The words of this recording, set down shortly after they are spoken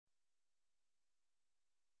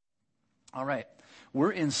All right.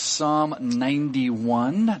 We're in Psalm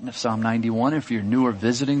 91. Psalm 91, if you're new or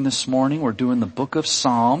visiting this morning, we're doing the book of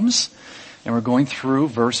Psalms, and we're going through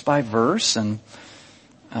verse by verse, and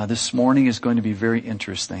this morning is going to be very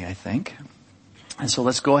interesting, I think. And so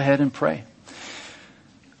let's go ahead and pray.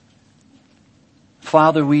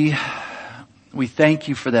 Father, we thank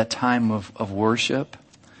you for that time of worship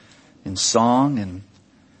in song and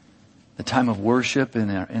the time of worship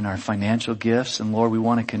in our financial gifts. And Lord, we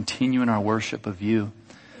want to continue in our worship of you.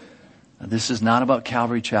 This is not about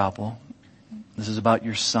Calvary Chapel. This is about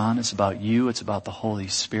your Son. It's about you. It's about the Holy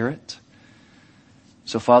Spirit.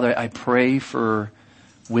 So Father, I pray for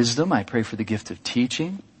wisdom. I pray for the gift of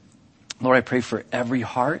teaching. Lord, I pray for every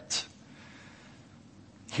heart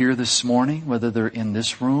here this morning, whether they're in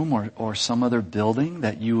this room or some other building,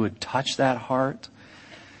 that you would touch that heart.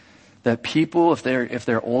 That people, if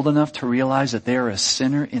they're old enough to realize that they are a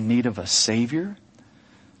sinner in need of a Savior,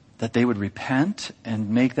 that they would repent and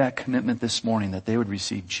make that commitment this morning, that they would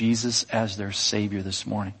receive Jesus as their Savior this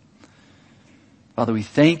morning. Father, we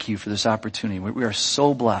thank you for this opportunity. We are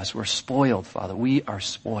so blessed. We're spoiled, Father. We are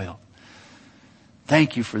spoiled.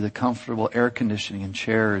 Thank you for the comfortable air conditioning and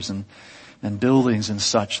chairs and buildings and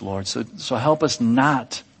such, Lord. So help us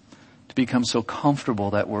not to become so comfortable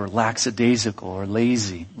that we're lackadaisical or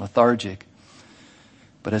lazy, lethargic.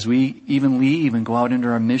 But as we even leave and go out into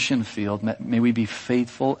our mission field, may we be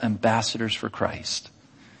faithful ambassadors for Christ.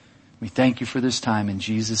 We thank you for this time in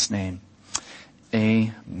Jesus' name.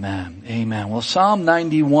 Amen. Amen. Well, Psalm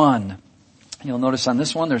 91. You'll notice on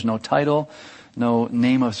this one, there's no title, no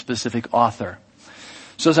name of specific author.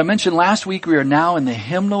 So as I mentioned last week, we are now in the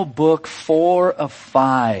hymnal book 4 of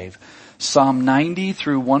 5. Psalm 90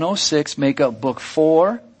 through 106 make up book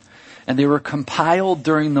 4, and they were compiled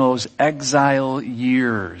during those exile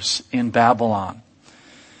years in Babylon.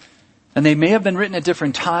 And they may have been written at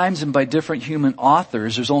different times and by different human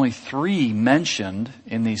authors. There's only 3 mentioned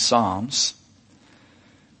in these Psalms.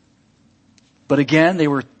 But again, they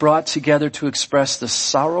were brought together to express the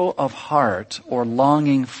sorrow of heart or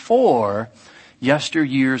longing for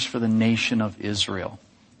yesteryears for the nation of Israel.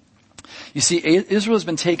 You see, Israel has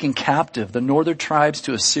been taken captive, the northern tribes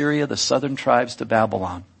to Assyria, the southern tribes to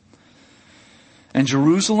Babylon. And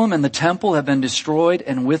Jerusalem and the temple have been destroyed,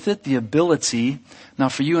 and with it the ability, now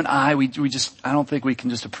for you and I don't think we can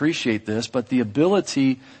just appreciate this, but the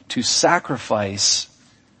ability to sacrifice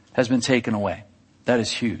has been taken away. That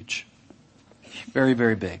is huge. Very,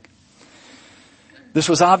 very big. This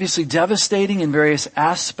was obviously devastating in various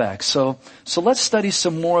aspects. So let's study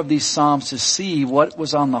some more of these Psalms to see what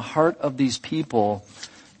was on the heart of these people,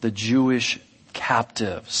 the Jewish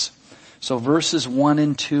captives. So verses 1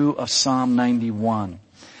 and 2 of Psalm 91.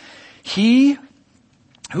 He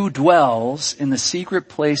who dwells in the secret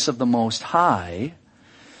place of the Most High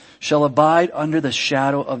shall abide under the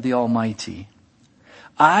shadow of the Almighty.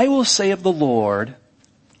 I will say of the Lord,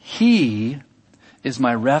 He is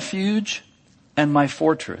my refuge and my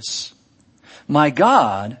fortress. My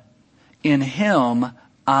God, in Him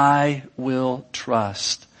I will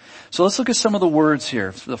trust. So let's look at some of the words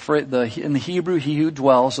here. In the Hebrew, he who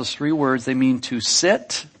dwells, those 3 words, they mean to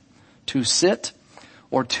sit,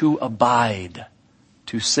 or to abide.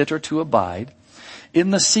 To sit or to abide. In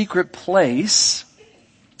the secret place,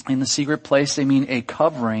 they mean a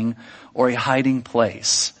covering or a hiding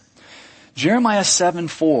place. Jeremiah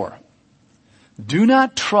 7:4. Do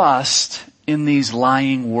not trust in these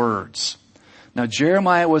lying words. Now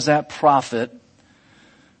Jeremiah was that prophet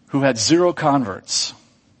who had 0 converts,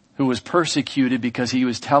 who was persecuted because he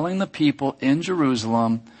was telling the people in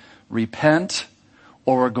Jerusalem, repent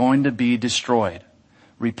or we're going to be destroyed.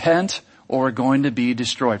 Repent or we're going to be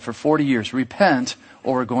destroyed. For 40 years, repent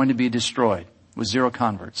or we're going to be destroyed. With 0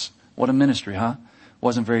 converts. What a ministry, huh?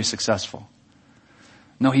 Wasn't very successful.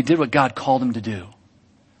 No, he did what God called him to do.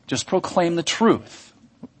 Just proclaim the truth.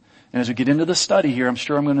 And as we get into the study here, I'm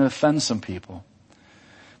sure I'm going to offend some people.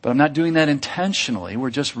 But I'm not doing that intentionally.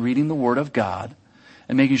 We're just reading the Word of God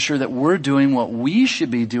and making sure that we're doing what we should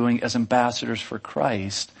be doing as ambassadors for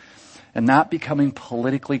Christ and not becoming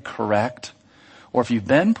politically correct. Or if you've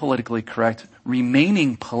been politically correct,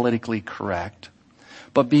 remaining politically correct,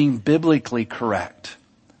 but being biblically correct.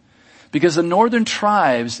 Because the northern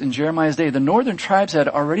tribes in Jeremiah's day, the northern tribes had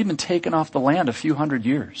already been taken off the land a few hundred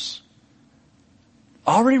years.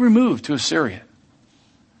 Already removed to Assyria.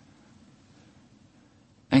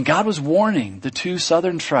 And God was warning the 2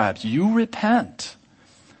 southern tribes, you repent.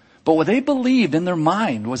 But what they believed in their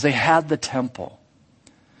mind was they had the temple.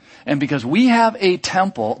 And because we have a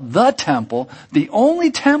temple, the only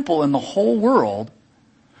temple in the whole world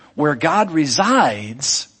where God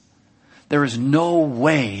resides, there is no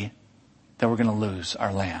way that we're going to lose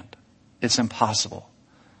our land. It's impossible.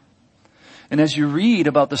 And as you read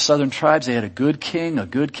about the southern tribes, they had a good king, a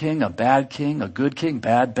bad king, a good king,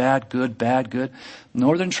 bad, good.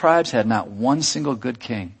 Northern tribes had not one single good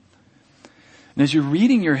king. And as you're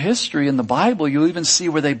reading your history in the Bible, you'll even see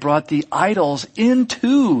where they brought the idols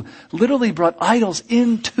literally brought idols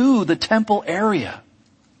into the temple area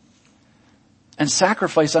and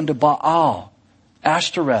sacrificed unto Baal,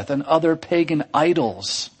 Ashtoreth, and other pagan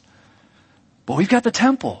idols. But we've got the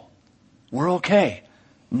temple. We're okay.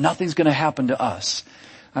 Nothing's going to happen to us.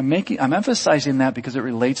 I'm emphasizing that because it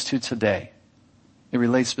relates to today. It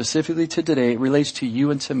relates specifically to today. It relates to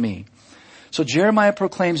you and to me. So Jeremiah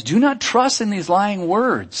proclaims, do not trust in these lying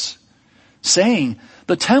words, saying,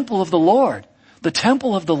 the temple of the Lord, the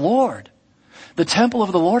temple of the Lord. The temple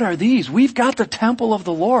of the Lord are these. We've got the temple of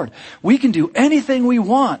the Lord. We can do anything we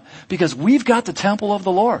want because we've got the temple of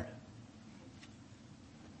the Lord.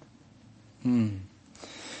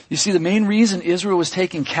 You see, the main reason Israel was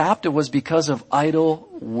taken captive was because of idol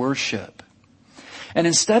worship. And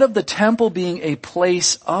instead of the temple being a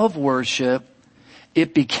place of worship,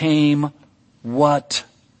 it became what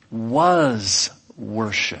was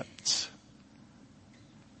worshipped.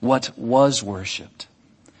 What was worshipped.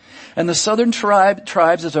 And the southern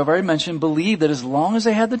tribes, as I've already mentioned, believed that as long as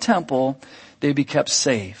they had the temple, they'd be kept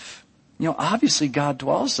safe. Obviously God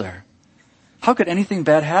dwells there. How could anything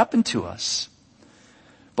bad happen to us?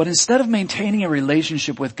 But instead of maintaining a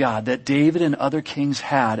relationship with God that David and other kings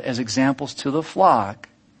had as examples to the flock,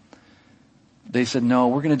 they said, no,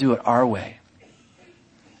 we're going to do it our way.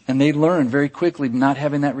 And they learned very quickly, not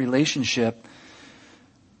having that relationship,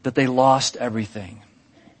 that they lost everything.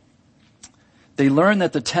 They learned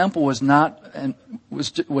that the temple was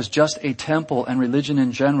just a temple, and religion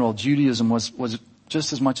in general, Judaism was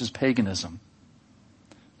just as much as paganism.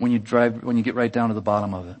 When you get right down to the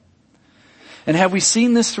bottom of it. And have we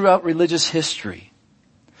seen this throughout religious history?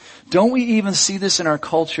 Don't we even see this in our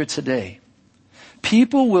culture today?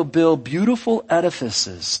 People will build beautiful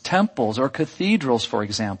edifices, temples, or cathedrals, for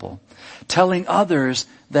example, telling others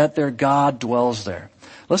that their God dwells there.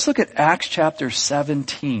 Let's look at Acts chapter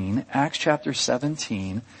 17,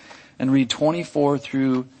 and read 24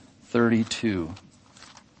 through 32.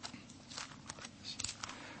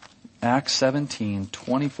 Acts 17,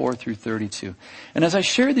 24 through 32. And as I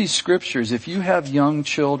share these scriptures, if you have young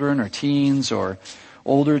children or teens or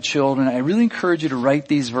older children, I really encourage you to write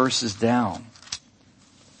these verses down.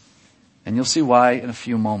 And you'll see why in a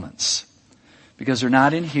few moments. Because they're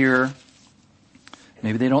not in here.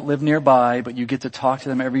 Maybe they don't live nearby, but you get to talk to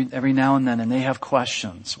them every now and then, and they have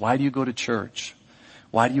questions. Why do you go to church?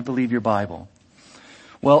 Why do you believe your Bible?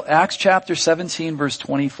 Well, Acts chapter 17, verse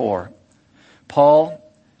 24. Paul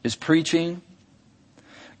is preaching.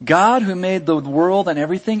 God, who made the world and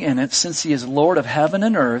everything in it, since he is Lord of heaven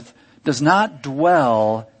and earth, does not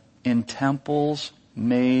dwell in temples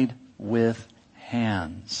made with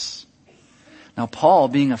hands. Now, Paul,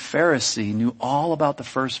 being a Pharisee, knew all about the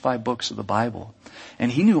first 5 books of the Bible.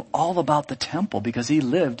 And he knew all about the temple because he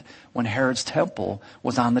lived when Herod's temple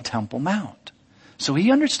was on the Temple Mount. So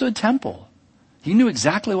he understood temple. He knew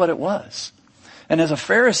exactly what it was. And as a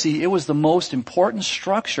Pharisee, it was the most important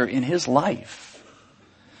structure in his life.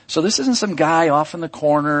 So this isn't some guy off in the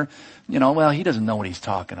corner, he doesn't know what he's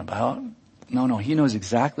talking about. No, he knows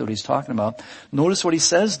exactly what he's talking about. Notice what he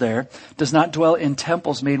says there. Does not dwell in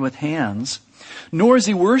temples made with hands, nor is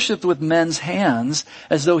he worshipped with men's hands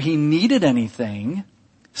as though he needed anything,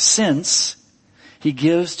 since he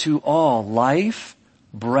gives to all life,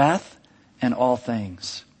 breath, and all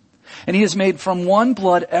things. And he has made from one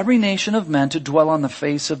blood every nation of men to dwell on the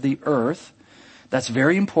face of the earth. That's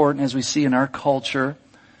very important, as we see in our culture.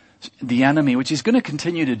 The enemy, which he's going to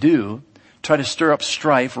continue to do, try to stir up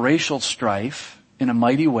strife, racial strife, in a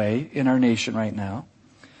mighty way in our nation right now.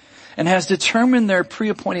 And has determined their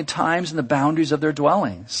pre-appointed times and the boundaries of their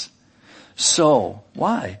dwellings. So,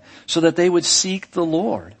 why? So that they would seek the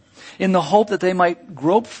Lord, in the hope that they might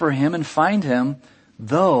grope for him and find him,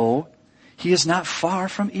 though he is not far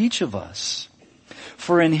from each of us.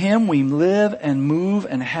 For in him we live and move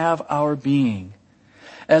and have our being.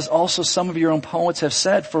 As also some of your own poets have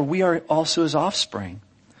said, for we are also his offspring.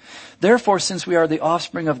 Therefore, since we are the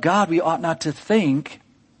offspring of God, we ought not to think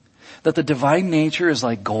that the divine nature is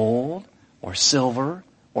like gold or silver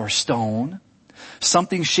or stone,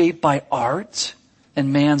 something shaped by art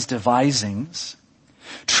and man's devisings.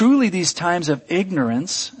 Truly these times of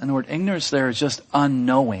ignorance, and the word ignorance there is just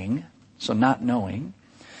unknowing, so not knowing,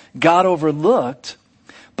 God overlooked,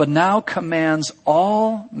 but now commands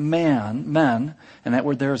all men, and that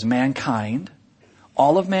word there is mankind,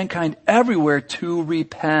 all of mankind everywhere to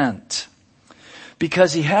repent.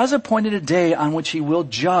 because he has appointed a day on which he will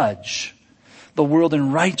judge the world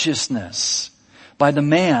in righteousness by the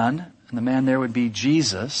man, and the man there would be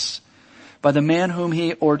Jesus, by the man whom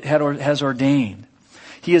he has ordained.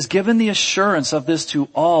 He has given the assurance of this to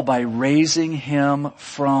all by raising him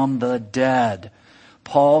from the dead.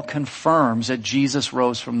 Paul confirms that Jesus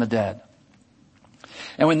rose from the dead.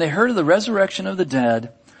 And when they heard of the resurrection of the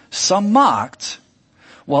dead, some mocked,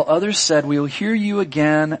 while others said, "We will hear you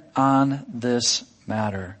again on this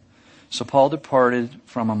matter." So Paul departed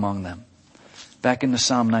from among them. Back into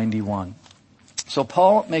Psalm 91. So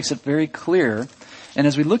Paul makes it very clear. And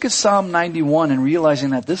as we look at Psalm 91 and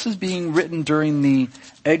realizing that this is being written during the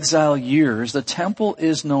exile years, the temple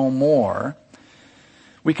is no more,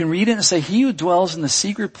 we can read it and say, "He who dwells in the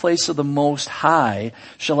secret place of the Most High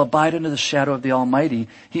shall abide under the shadow of the Almighty."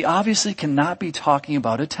 He obviously cannot be talking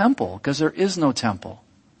about a temple, because there is no temple.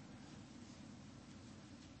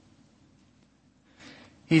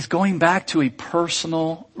 He's going back to a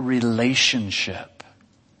personal relationship.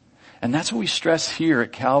 And that's what we stress here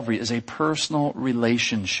at Calvary, is a personal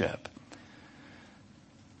relationship.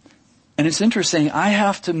 And it's interesting, I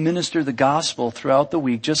have to minister the gospel throughout the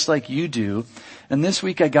week, just like you do. And this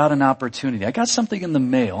week I got an opportunity. I got something in the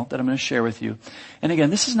mail that I'm going to share with you. And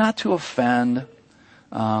again, this is not to offend.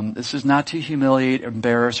 This is not to humiliate,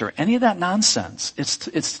 embarrass, or any of that nonsense.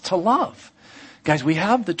 It's to love. Guys, we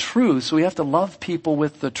have the truth, so we have to love people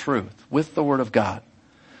with the truth, with the Word of God.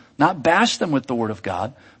 Not bash them with the Word of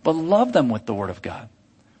God, but love them with the Word of God.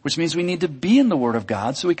 Which means we need to be in the Word of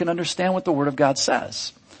God so we can understand what the Word of God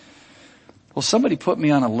says. Well, somebody put me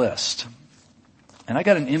on a list. And I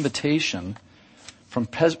got an invitation from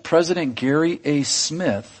President Gary A.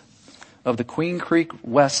 Smith of the Queen Creek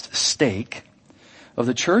West Stake of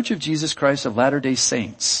the Church of Jesus Christ of Latter-day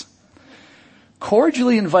Saints.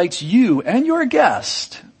 Cordially invites you and your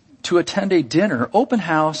guest to attend a dinner, open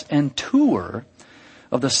house, and tour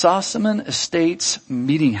of the Sossaman Estates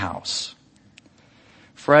Meeting House.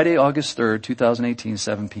 Friday, August 3rd, 2018,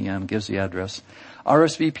 7 p.m. gives the address.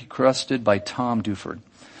 RSVP requested by Tom Duford.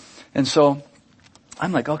 And so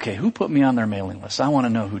I'm like, okay, who put me on their mailing list? I want to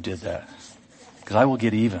know who did that, because I will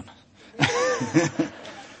get even.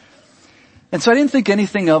 And so I didn't think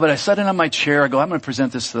anything of it. I sat in on my chair. I go, I'm going to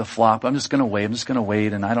present this to the flock. I'm just going to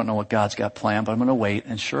wait. And I don't know what God's got planned, but I'm going to wait.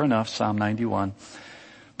 And sure enough, Psalm 91.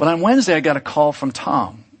 But on Wednesday, I got a call from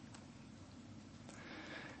Tom.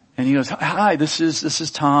 And he goes, "Hi, this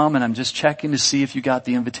is Tom, and I'm just checking to see if you got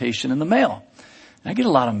the invitation in the mail." And I get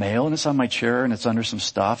a lot of mail, and it's on my chair, and it's under some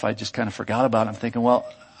stuff I just kind of forgot about. I'm thinking, well,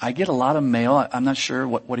 I get a lot of mail. I'm not sure,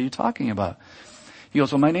 what are you talking about? He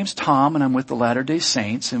goes, "Well, my name's Tom, and I'm with the Latter-day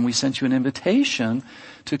Saints, and we sent you an invitation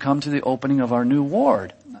to come to the opening of our new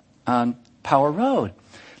ward on Power Road."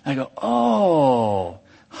 And I go, "Oh,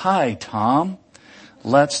 hi, Tom.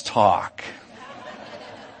 Let's talk."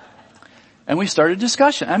 And we started a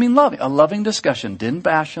discussion. I mean, a loving discussion. Didn't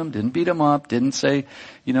bash him, didn't beat him up, didn't say,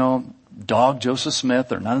 dog Joseph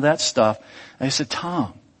Smith or none of that stuff. And I said,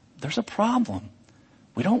 "Tom, there's a problem.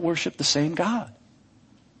 We don't worship the same God."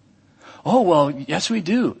 "Oh, well, yes we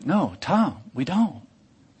do." "No, Tom, we don't.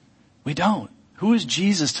 We don't. Who is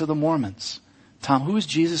Jesus to the Mormons?" "Tom, who is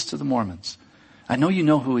Jesus to the Mormons?" "I know you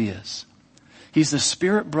know who he is. He's the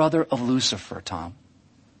spirit brother of Lucifer, Tom.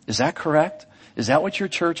 Is that correct? Is that what your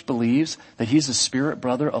church believes, that he's the spirit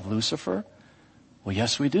brother of Lucifer?" "Well,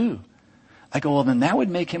 yes, we do." I go, "Well, then that would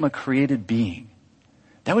make him a created being.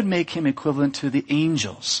 That would make him equivalent to the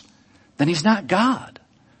angels. Then he's not God."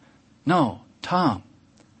 "No, Tom,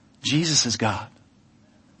 Jesus is God."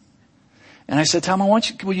 And I said, "Tom,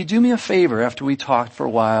 will you do me a favor?" After we talked for a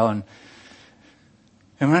while and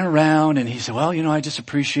went around, and he said, "Well, I just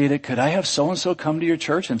appreciate it. Could I have so-and-so come to your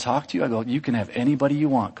church and talk to you?" I go, "You can have anybody you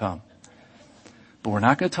want come. But we're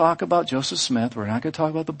not going to talk about Joseph Smith. We're not going to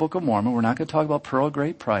talk about the Book of Mormon. We're not going to talk about Pearl of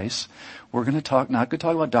Great Price. We're not going to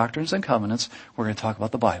talk about doctrines and covenants. We're going to talk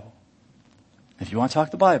about the Bible. If you want to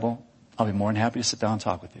talk the Bible, I'll be more than happy to sit down and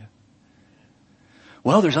talk with you."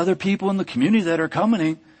 "Well, there's other people in the community that are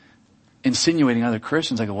coming," insinuating other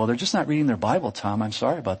Christians. I go, "Well, they're just not reading their Bible, Tom. I'm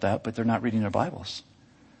sorry about that, but they're not reading their Bibles.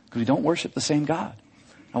 Because we don't worship the same God.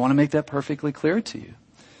 I want to make that perfectly clear to you."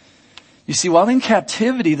 You see, while in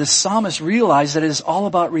captivity, the psalmist realized that it is all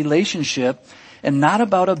about relationship and not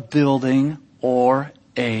about a building or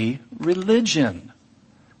a religion.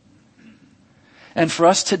 And for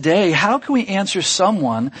us today, how can we answer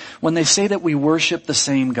someone when they say that we worship the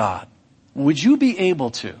same God? Would you be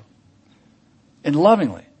able to, and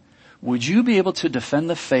lovingly, would you be able to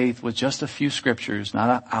defend the faith with just a few scriptures, not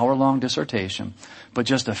an hour-long dissertation, but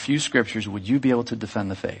just a few scriptures? Would you be able to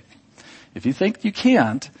defend the faith? If you think you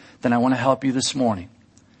can't, then I want to help you this morning.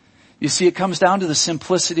 You see, it comes down to the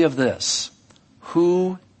simplicity of this.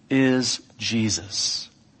 Who is Jesus?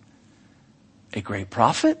 A great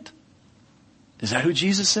prophet? Is that who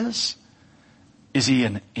Jesus is? Is he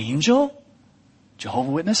an angel?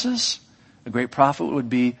 Jehovah's Witnesses? A great prophet would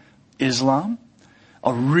be Islam.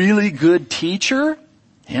 A really good teacher?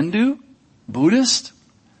 Hindu? Buddhist?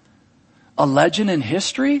 A legend in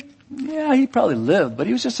history? Yeah, he probably lived, but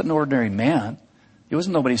he was just an ordinary man. He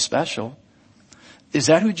wasn't nobody special. Is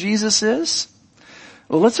that who Jesus is?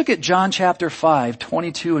 Well, let's look at John chapter 5,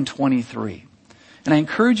 22 and 23. And I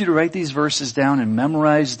encourage you to write these verses down and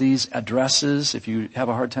memorize these addresses if you have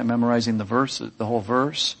a hard time memorizing the whole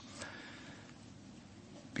verse.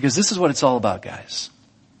 Because this is what it's all about, guys.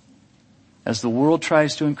 As the world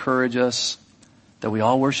tries to encourage us that we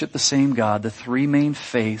all worship the same God, the three main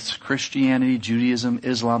faiths, Christianity, Judaism,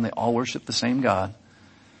 Islam, they all worship the same God.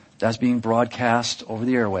 That's being broadcast over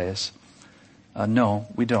the airways. No,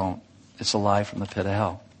 we don't. It's a lie from the pit of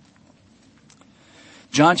hell.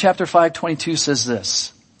 John chapter 5:22 says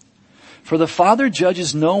this, "For the Father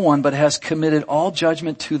judges no one, but has committed all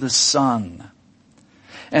judgment to the Son,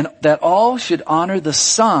 and that all should honor the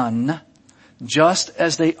Son just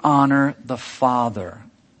as they honor the Father."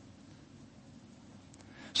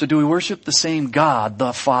 So do we worship the same God,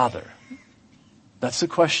 the Father? That's the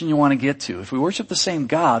question you want to get to. If we worship the same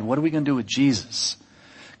God, what are we going to do with Jesus?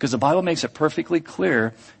 Because the Bible makes it perfectly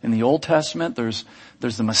clear. In the Old Testament, there's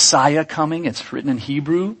the Messiah coming. It's written in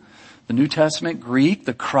Hebrew. The New Testament, Greek,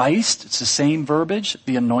 the Christ. It's the same verbiage,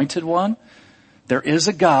 the Anointed One. There is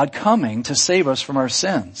a God coming to save us from our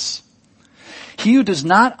sins. He who does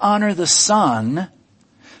not honor the Son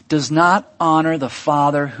does not honor the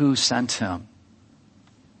Father who sent him.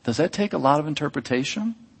 Does that take a lot of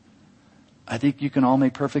interpretation? I think you can all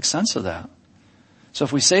make perfect sense of that. So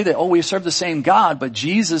if we say that, we serve the same God, but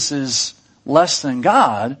Jesus is less than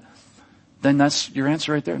God, then that's your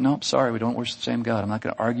answer right there. Nope, sorry, we don't worship the same God. I'm not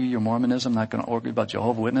going to argue your Mormonism. I'm not going to argue about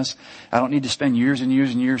Jehovah's Witness. I don't need to spend years and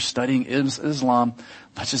years and years studying Islam.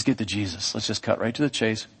 Let's just get to Jesus. Let's just cut right to the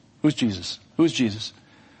chase. Who's Jesus? Who's Jesus?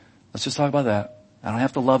 Let's just talk about that. I don't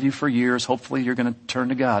have to love you for years. Hopefully you're going to turn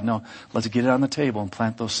to God. No, let's get it on the table and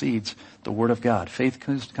plant those seeds. The Word of God. Faith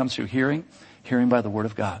comes through hearing, hearing by the Word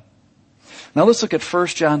of God. Now let's look at 1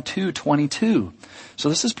 John 2:22. So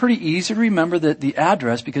this is pretty easy to remember the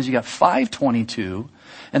address because you got 5:22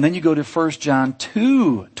 and then you go to 1 John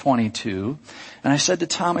 2:22. And I said to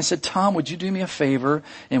Tom, Tom, would you do me a favor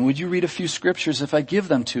and would you read a few scriptures if I give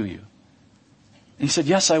them to you? And he said,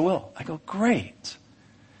 yes, I will. I go, great.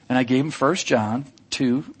 And I gave him 1 John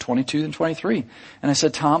 2:22 and 23. And I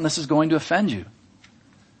said, Tom, this is going to offend you.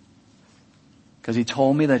 Because he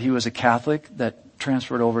told me that he was a Catholic that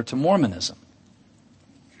transferred over to Mormonism.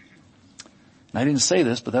 And I didn't say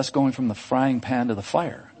this, but that's going from the frying pan to the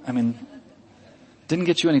fire. I mean, didn't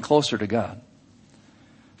get you any closer to God.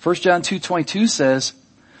 1 John 2:22 says,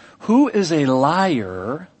 who is a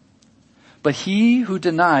liar but he who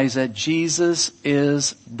denies that Jesus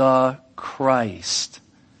is the Christ?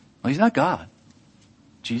 Well, he's not God.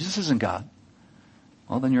 Jesus isn't God.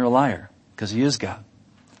 Well, then you're a liar because he is God.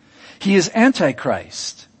 He is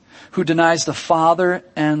Antichrist, who denies the Father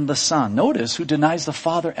and the Son. Notice, who denies the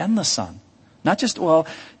Father and the Son. Not just,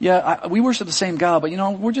 we worship the same God, but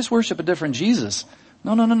we're just worship a different Jesus.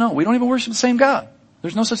 No. We don't even worship the same God.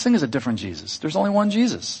 There's no such thing as a different Jesus. There's only one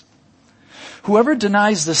Jesus. Whoever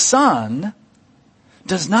denies the Son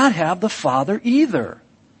does not have the Father either.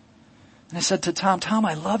 And I said to Tom,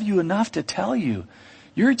 I love you enough to tell you,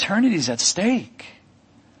 your eternity's at stake.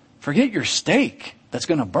 Forget your steak that's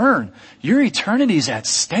going to burn. Your eternity's at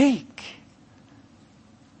stake.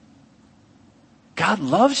 God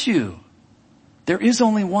loves you. There is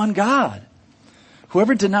only one God.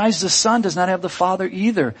 Whoever denies the Son does not have the Father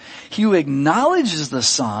either. He who acknowledges the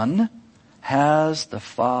Son has the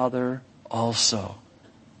Father also.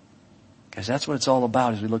 Guys, that's what it's all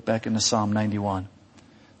about as we look back into Psalm 91.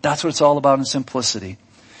 That's what it's all about in simplicity.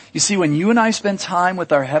 You see, when you and I spend time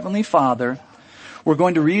with our Heavenly Father, we're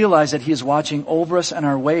going to realize that He is watching over us and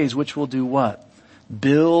our ways, which will do what?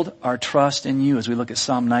 Build our trust in you as we look at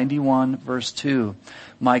Psalm 91 verse 2.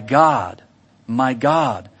 My God,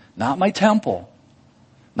 not my temple,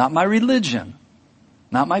 not my religion,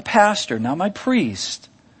 not my pastor, not my priest.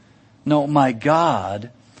 No, my God,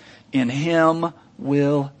 in Him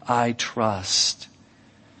will I trust.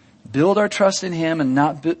 Build our trust in Him and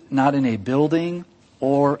not in a building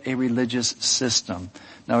or a religious system.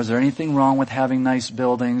 Now, is there anything wrong with having nice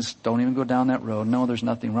buildings? Don't even go down that road. No, there's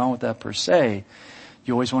nothing wrong with that per se.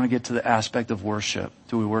 you always want to get to the aspect of worship.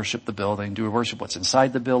 Do we worship the building? Do we worship what's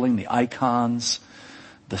inside the building, the icons,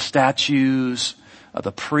 the statues,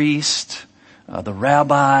 the priest, the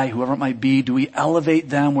rabbi, whoever it might be? Do we elevate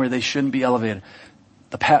them where they shouldn't be elevated?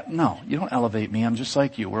 No, you don't elevate me. I'm just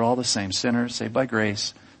like you. We're all the same. Sinners, saved by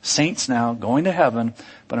grace. Saints now, going to heaven.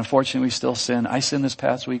 But unfortunately, we still sin. I sinned this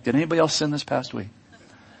past week. Did anybody else sin this past week?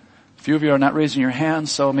 A few of you are not raising your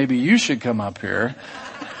hands, so maybe you should come up here.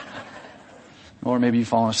 Or maybe you've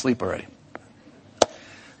fallen asleep already.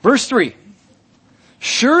 Verse 3.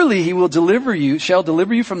 Surely he shall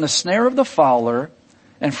deliver you from the snare of the fowler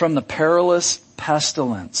and from the perilous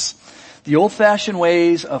pestilence. The old-fashioned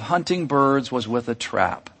ways of hunting birds was with a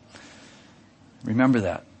trap. Remember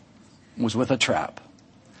that. It was with a trap.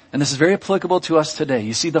 And this is very applicable to us today.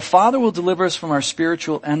 You see, the Father will deliver us from our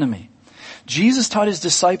spiritual enemy. Jesus taught his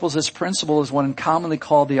disciples this principle as one commonly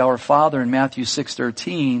called the Our Father in Matthew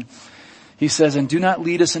 6:13. He says, and do not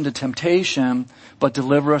lead us into temptation, but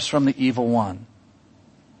deliver us from the evil one.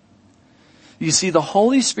 You see, the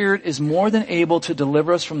Holy Spirit is more than able to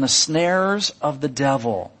deliver us from the snares of the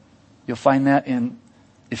devil. You'll find that in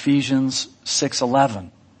Ephesians 6:11,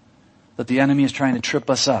 that the enemy is trying to trip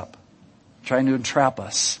us up, trying to entrap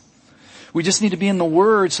us. We just need to be in the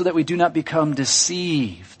Word so that we do not become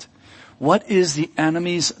deceived. What is the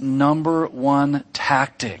enemy's number one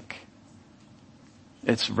tactic?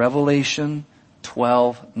 It's Revelation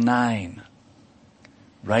 12:9.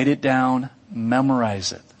 Write it down,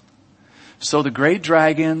 memorize it. So the great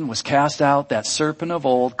dragon was cast out, that serpent of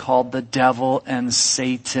old called the devil and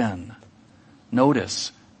Satan.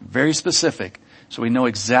 Notice, very specific, so we know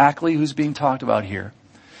exactly who's being talked about here.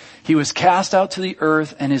 He was cast out to the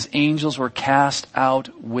earth and his angels were cast out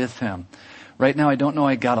with him. Right now I don't know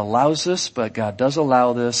why God allows this, but God does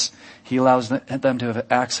allow this. He allows them to have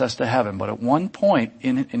access to heaven. But at one point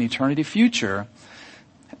in eternity future,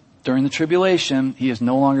 during the tribulation, he is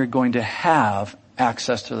no longer going to have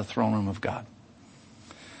access to the throne room of God.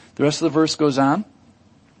 The rest of the verse goes on.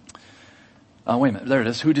 Wait a minute, there it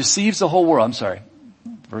is. Who deceives the whole world. I'm sorry.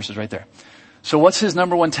 The verse is right there. So what's his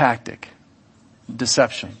number one tactic?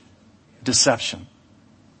 Deception. Deception.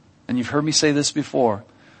 And you've heard me say this before.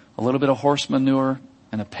 A little bit of horse manure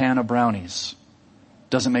and a pan of brownies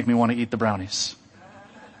doesn't make me want to eat the brownies.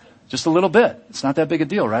 Just a little bit. It's not that big a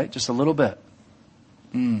deal, right? Just a little bit.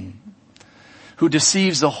 Who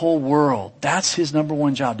deceives the whole world. That's his number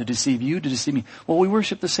one job, to deceive you, to deceive me. Well, we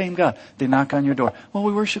worship the same God. They knock on your door. Well,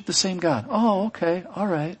 we worship the same God. Oh, okay. All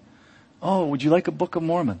right. Oh, would you like a Book of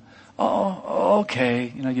Mormon? Oh,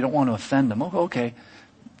 okay. You don't want to offend them. Oh, okay.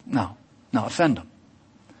 No, offend them.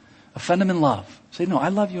 Offend them in love. Say, no, I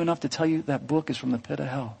love you enough to tell you that book is from the pit of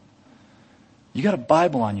hell. You got a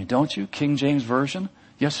Bible on you, don't you? King James Version?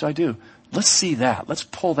 Yes, I do. Let's see that. Let's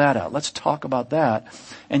pull that out. Let's talk about that.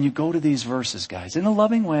 And you go to these verses, guys, in a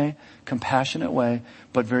loving way, compassionate way,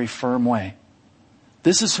 but very firm way.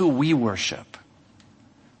 This is who we worship.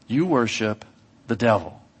 You worship the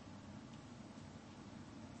devil.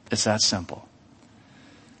 It's that simple.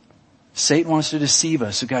 Satan wants to deceive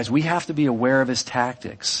us. So guys, we have to be aware of his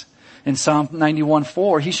tactics. In Psalm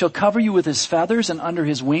 91:4, he shall cover you with his feathers, and under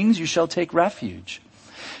his wings you shall take refuge.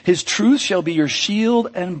 His truth shall be your shield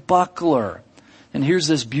and buckler. And here's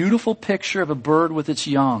this beautiful picture of a bird with its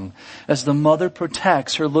young, as the mother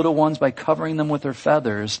protects her little ones by covering them with her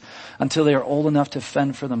feathers until they are old enough to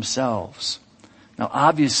fend for themselves. Now,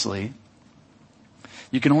 obviously,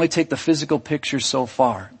 you can only take the physical picture so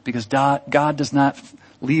far, because God does not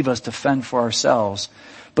leave us to fend for ourselves,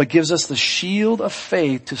 but gives us the shield of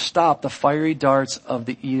faith to stop the fiery darts of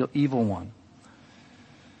the evil one.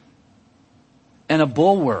 And a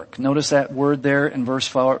bulwark. Notice that word there in verse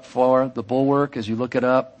 4, the bulwark, as you look it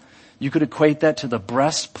up. You could equate that to the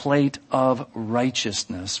breastplate of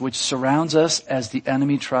righteousness, which surrounds us as the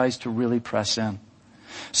enemy tries to really press in.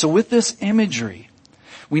 So with this imagery,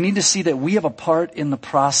 we need to see that we have a part in the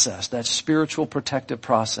process, that spiritual protective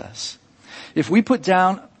process. If we put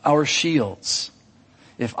down our shields,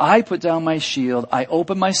 if I put down my shield, I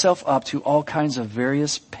open myself up to all kinds of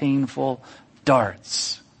various painful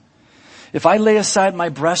darts. If I lay aside my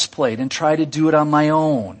breastplate and try to do it on my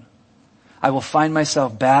own, I will find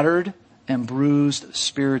myself battered and bruised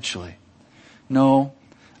spiritually. No,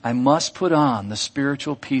 I must put on the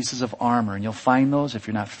spiritual pieces of armor. And you'll find those, if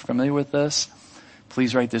you're not familiar with this,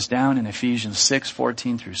 please write this down in Ephesians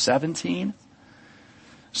 6:14 through 17.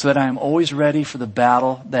 So that I am always ready for the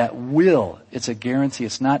battle that will, it's a guarantee,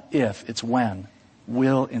 it's not if, it's when,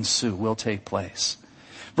 will ensue, will take place.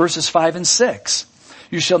 Verses 5 and 6.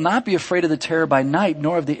 You shall not be afraid of the terror by night,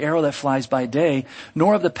 nor of the arrow that flies by day,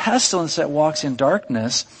 nor of the pestilence that walks in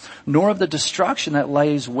darkness, nor of the destruction that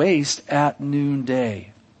lays waste at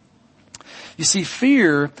noonday. You see,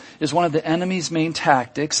 fear is one of the enemy's main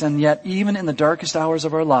tactics, and yet even in the darkest hours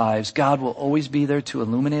of our lives, God will always be there to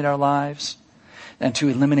illuminate our lives and to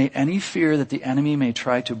eliminate any fear that the enemy may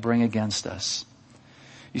try to bring against us.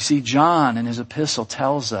 You see, John in his epistle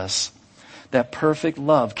tells us that perfect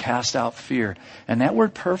love casts out fear. And that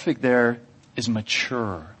word perfect there is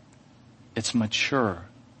mature. It's mature.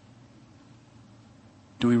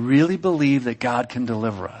 Do we really believe that God can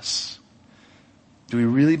deliver us? Do we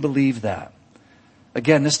really believe that?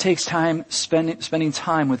 Again, this takes time, spending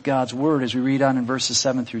time with God's Word as we read on in verses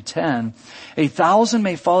 7 through 10. 1,000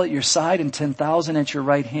 may fall at your side and 10,000 at your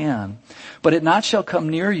right hand, but it not shall come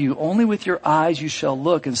near you. Only with your eyes you shall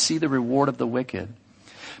look and see the reward of the wicked.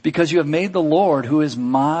 Because you have made the Lord, who is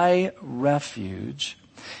my refuge,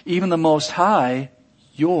 even the Most High,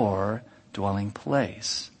 your dwelling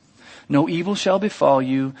place. No evil shall befall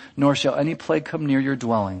you, nor shall any plague come near your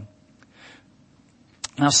dwelling.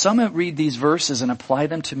 Now some read these verses and apply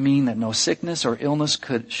them to mean that no sickness or illness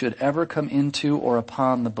should ever come into or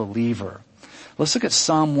upon the believer. Let's look at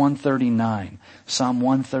Psalm 139. Psalm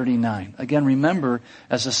 139. Again, remember,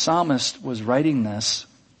 as the psalmist was writing this,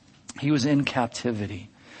 he was in captivity.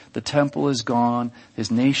 The temple is gone.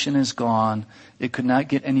 His nation is gone. It could not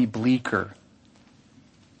get any bleaker.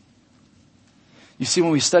 You see,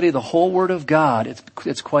 when we study the whole Word of God,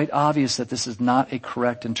 it's quite obvious that this is not a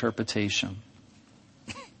correct interpretation.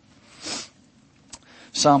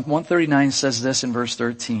 Psalm 139 says this in verse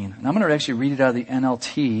 13. And I'm going to actually read it out of the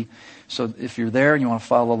NLT. So if you're there and you want to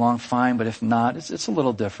follow along, fine. But if not, it's a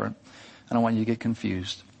little different. I don't want you to get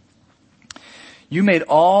confused. You made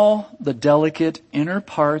all the delicate inner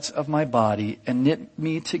parts of my body and knit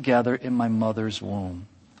me together in my mother's womb.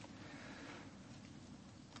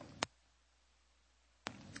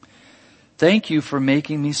 Thank you for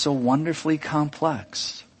making me so wonderfully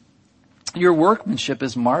complex. Your workmanship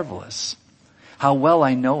is marvelous. How well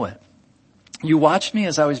I know it. You watched me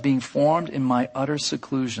as I was being formed in my utter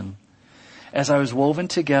seclusion, as I was woven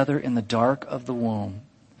together in the dark of the womb.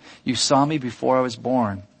 You saw me before I was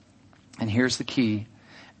born. And here's the key.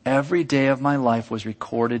 Every day of my life was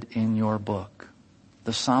recorded in your book.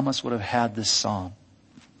 The psalmist would have had this psalm.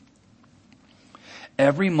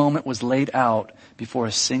 Every moment was laid out before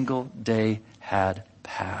a single day had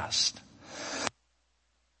passed.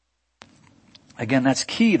 Again, that's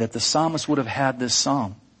key, that the psalmist would have had this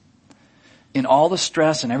psalm in all the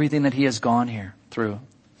stress and everything that he has gone here through.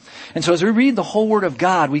 And so as we read the whole Word of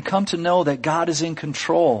God, we come to know that God is in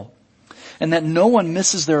control and that no one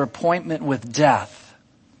misses their appointment with death.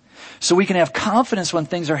 So we can have confidence when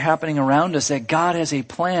things are happening around us that God has a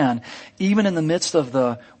plan, even in the midst of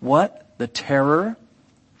the what? The terror,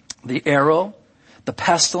 the arrow, the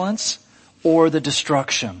pestilence, or the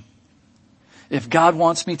destruction. If God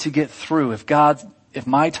wants me to get through, if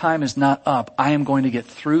my time is not up, I am going to get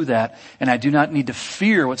through that, and I do not need to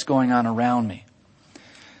fear what's going on around me.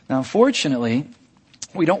 Now, unfortunately,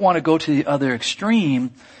 we don't want to go to the other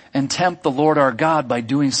extreme and tempt the Lord our God by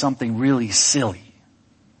doing something really silly.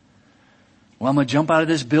 Well, I'm going to jump out of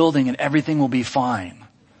this building and everything will be fine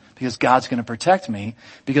because God's going to protect me,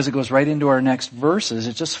 because it goes right into our next verses.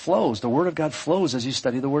 It just flows. The Word of God flows as you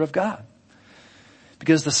study the Word of God.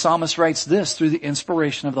 Because the psalmist writes this through the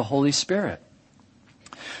inspiration of the Holy Spirit.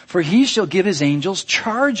 For he shall give his angels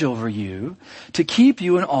charge over you to keep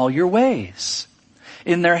you in all your ways.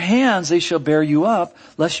 In their hands they shall bear you up,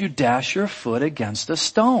 lest you dash your foot against a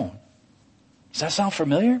stone. Does that sound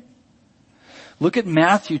familiar? Look at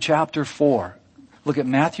Matthew chapter 4. Look at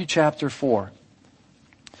Matthew chapter 4.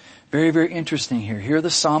 Very, very interesting here. Here the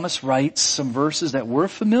psalmist writes some verses that we're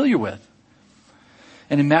familiar with.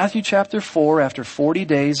 And in Matthew chapter 4, after 40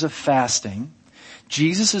 days of fasting,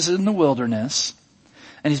 Jesus is in the wilderness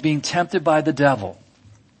and he's being tempted by the devil.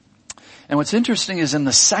 And what's interesting is in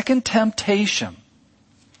the second temptation,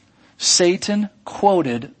 Satan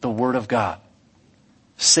quoted the Word of God.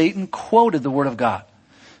 Satan quoted the Word of God.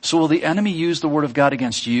 So will the enemy use the Word of God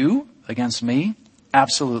against you, against me?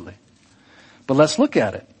 Absolutely. But let's look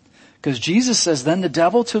at it. Because Jesus says, then the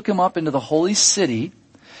devil took him up into the holy city,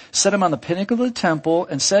 set him on the pinnacle of the temple,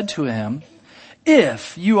 and said to him,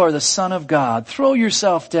 if you are the Son of God, throw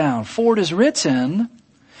yourself down, for it is written,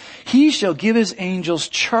 he shall give his angels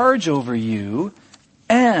charge over you,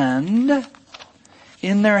 and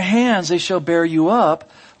in their hands they shall bear you up,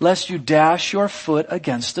 lest you dash your foot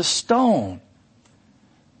against a stone.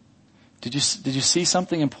 Did you see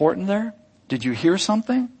something important there? Did you hear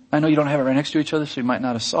something? I know you don't have it right next to each other, so you might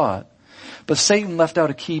not have saw it. But Satan left out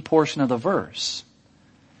a key portion of the verse.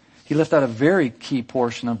 He left out a very key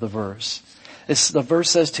portion of the verse. The verse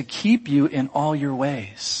says to keep you in all your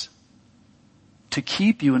ways. To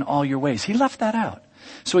keep you in all your ways. He left that out.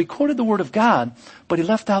 So he quoted the Word of God, but he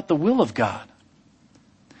left out the will of God.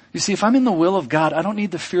 You see, if I'm in the will of God, I don't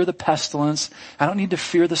need to fear the pestilence. I don't need to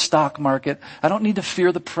fear the stock market. I don't need to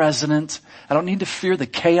fear the president. I don't need to fear the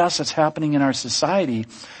chaos that's happening in our society.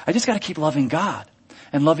 I just got to keep loving God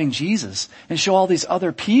and loving Jesus and show all these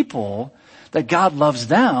other people that God loves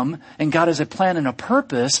them and God has a plan and a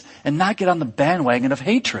purpose, and not get on the bandwagon of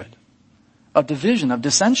hatred, of division, of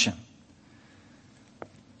dissension.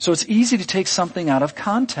 So it's easy to take something out of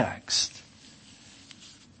context.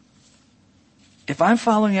 If I'm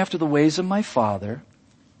following after the ways of my Father,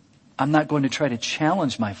 I'm not going to try to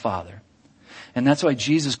challenge my Father. And that's why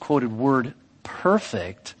Jesus quoted word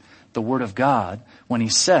perfect, the Word of God, when he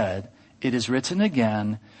said, "It is written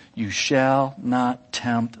again, you shall not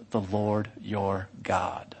tempt the Lord your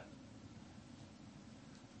God."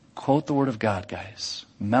 Quote the Word of God, guys.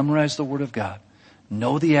 Memorize the Word of God.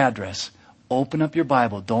 Know the address. Open up your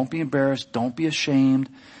Bible. Don't be embarrassed. Don't be ashamed.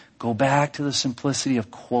 Go back to the simplicity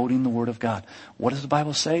of quoting the Word of God. What does the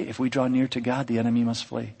Bible say? If we draw near to God, the enemy must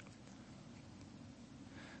flee.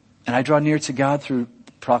 And I draw near to God through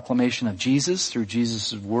proclamation of Jesus, through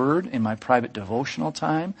Jesus' Word in my private devotional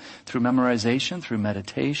time, through memorization, through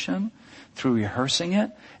meditation, through rehearsing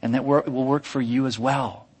it, and that will work for you as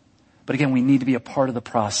well. But again, we need to be a part of the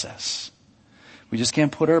process. We just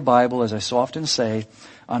can't put our Bible, as I so often say,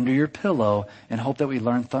 under your pillow and hope that we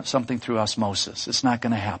learn something through osmosis. It's not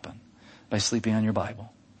going to happen by sleeping on your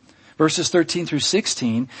Bible. Verses 13 through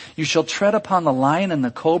 16, you shall tread upon the lion and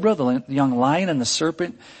the cobra, the young lion and the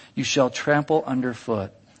serpent you shall trample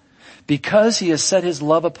underfoot. Because he has set his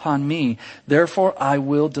love upon me, therefore I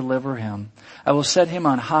will deliver him. I will set him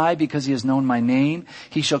on high because he has known my name.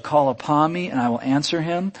 He shall call upon me and I will answer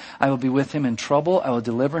him. I will be with him in trouble. I will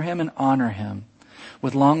deliver him and honor him.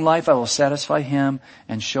 With long life I will satisfy him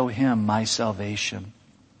and show him my salvation.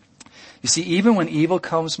 You see, even when evil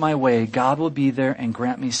comes my way, God will be there and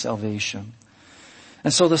grant me salvation.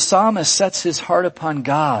 And so the psalmist sets his heart upon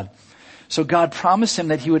God. So God promised him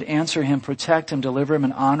that he would answer him, protect him, deliver him,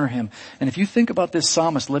 and honor him. And if you think about this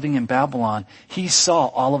psalmist living in Babylon, he saw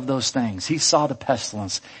all of those things. He saw the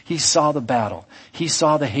pestilence. He saw the battle. He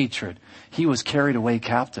saw the hatred. He was carried away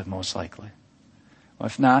captive, most likely.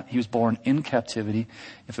 If not, he was born in captivity,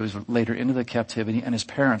 if it was later into the captivity, and his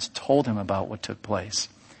parents told him about what took place.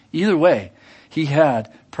 Either way, he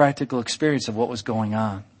had practical experience of what was going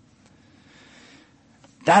on.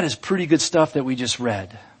 That is pretty good stuff that we just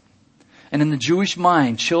read. And in the Jewish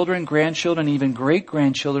mind, children, grandchildren, even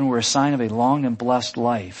great-grandchildren were a sign of a long and blessed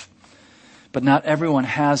life. But not everyone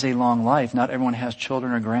has a long life. Not everyone has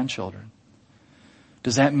children or grandchildren.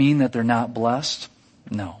 Does that mean that they're not blessed?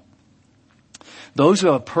 No. Those who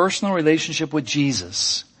have a personal relationship with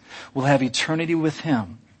Jesus will have eternity with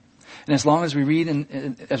him. And as long as we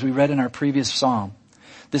as we read in our previous psalm,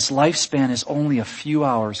 this lifespan is only a few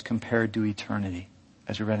hours compared to eternity,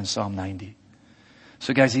 as we read in Psalm 90.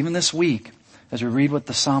 So guys, even this week, as we read what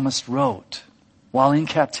the psalmist wrote while in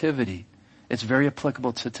captivity, it's very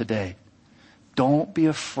applicable to today. Don't be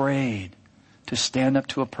afraid to stand up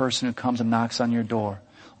to a person who comes and knocks on your door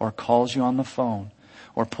or calls you on the phone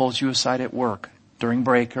or pulls you aside at work during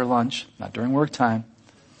break or lunch, not during work time,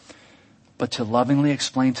 but to lovingly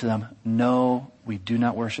explain to them, no, we do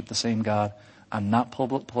not worship the same God. I'm not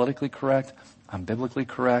politically correct. I'm biblically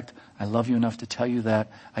correct. I love you enough to tell you that.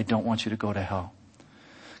 I don't want you to go to hell.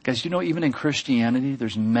 Guys, you know, even in Christianity,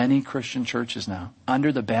 there's many Christian churches now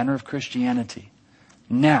under the banner of Christianity,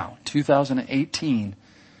 now, 2018,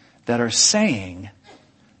 that are saying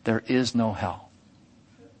there is no hell.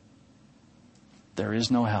 There is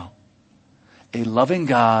no hell. A loving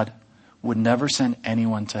God would never send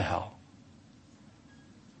anyone to hell.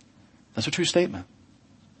 That's a true statement.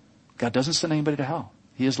 God doesn't send anybody to hell.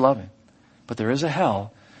 He is loving. But there is a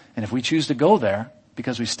hell, and if we choose to go there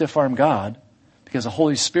because we stiff-arm God, because the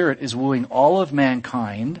Holy Spirit is wooing all of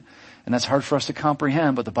mankind, and that's hard for us to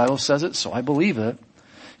comprehend, but the Bible says it, so I believe it.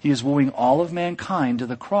 He is wooing all of mankind to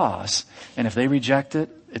the cross, and if they reject it,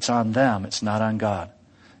 it's on them, it's not on God.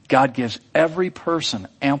 God gives every person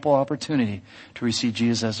ample opportunity to receive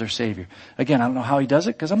Jesus as their Savior. Again, I don't know how he does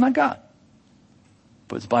it because I'm not God.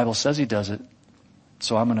 But the Bible says he does it,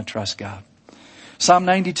 so I'm going to trust God. Psalm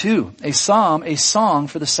 92, a song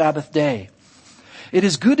for the Sabbath day. It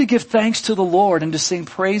is good to give thanks to the Lord and to sing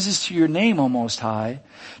praises to your name, O Most High,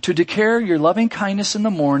 to declare your loving kindness in the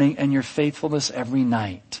morning and your faithfulness every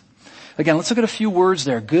night. Again, let's look at a few words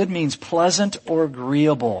there. Good means pleasant or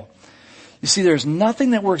agreeable. You see, there's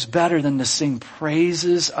nothing that works better than to sing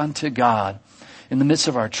praises unto God in the midst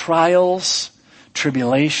of our trials,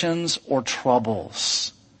 tribulations, or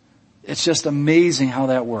troubles. It's just amazing how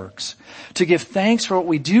that works. To give thanks for what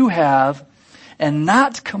we do have and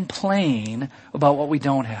not complain about what we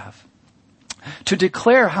don't have. To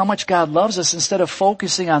declare how much God loves us instead of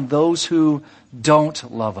focusing on those who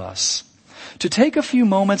don't love us. To take a few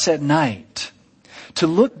moments at night to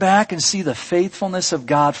look back and see the faithfulness of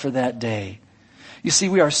God for that day. You see,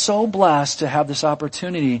 we are so blessed to have this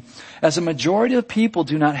opportunity, as a majority of people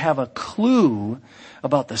do not have a clue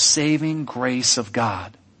about the saving grace of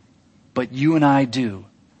God. But you and I do,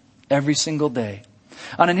 every single day.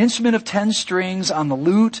 On an instrument of 10 strings, on the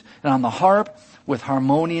lute and on the harp, with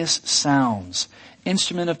harmonious sounds.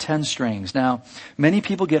 Instrument of 10 strings. Now, many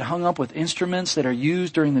people get hung up with instruments that are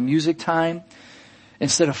used during the music time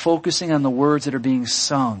instead of focusing on the words that are being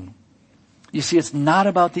sung. You see, it's not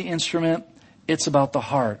about the instrument, it's about the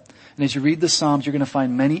heart. And as you read the Psalms, you're going to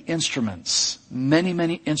find many instruments,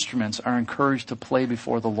 many instruments are encouraged to play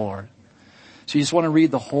before the Lord. So you just want to read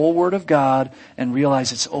the whole Word of God and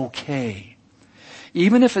realize it's okay.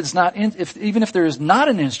 Even if there is not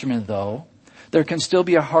an instrument though, there can still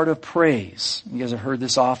be a heart of praise. You guys have heard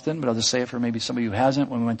this often, but I'll just say it for maybe somebody who hasn't.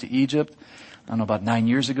 When we went to Egypt, I don't know, about 9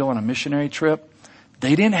 years ago on a missionary trip,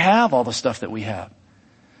 they didn't have all the stuff that we have.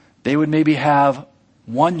 They would maybe have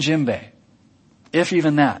one djembe, if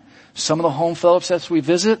even that. Some of the home fellowships we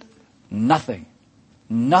visit, nothing.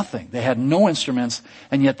 They had no instruments,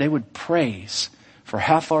 and yet they would praise for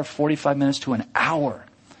half hour, 45 minutes to an hour.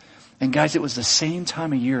 And guys, it was the same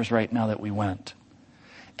time of years right now that we went.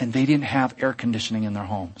 And they didn't have air conditioning in their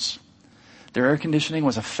homes. Their air conditioning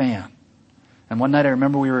was a fan. And one night I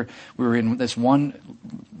remember we were in this one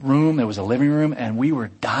room, there was a living room, and we were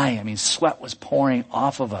dying. I mean, sweat was pouring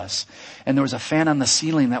off of us. And there was a fan on the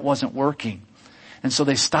ceiling that wasn't working. And so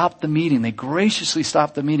they stopped the meeting. They graciously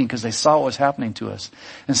stopped the meeting because they saw what was happening to us.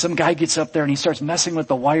 And some guy gets up there and he starts messing with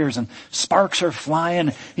the wires and sparks are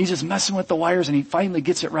flying. He's just messing with the wires and he finally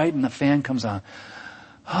gets it right and the fan comes on.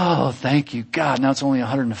 Oh, thank you, God. Now it's only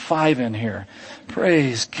 105 in here.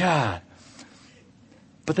 Praise God.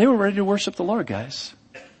 But they were ready to worship the Lord, guys.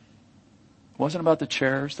 It wasn't about the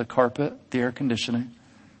chairs, the carpet, the air conditioning.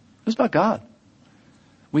 It was about God.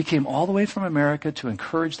 We came all the way from America to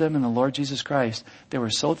encourage them in the Lord Jesus Christ. They were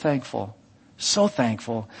so thankful,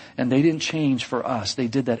 and they didn't change for us. They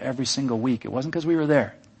did that every single week. It wasn't because we were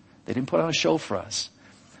there. They didn't put on a show for us.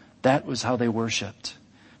 That was how they worshiped.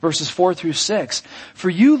 Verses 4 through 6. For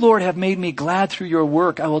you, Lord, have made me glad through your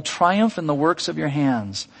work. I will triumph in the works of your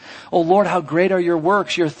hands. O Lord, how great are your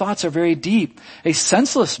works. Your thoughts are very deep. A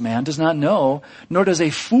senseless man does not know, nor does a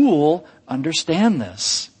fool understand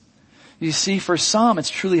this. You see, for some,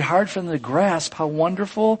 it's truly hard for them to grasp how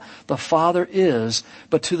wonderful the Father is.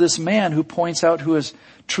 But to this man who points out who has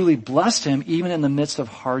truly blessed him, even in the midst of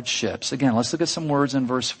hardships. Again, let's look at some words in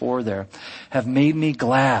verse 4 there. Have made me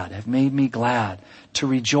glad. To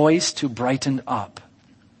rejoice, to brighten up.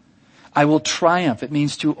 I will triumph. It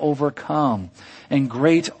means to overcome. And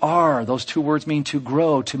great are, those two words mean to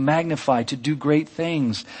grow, to magnify, to do great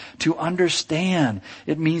things, to understand.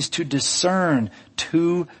 It means to discern,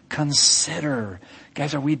 to consider.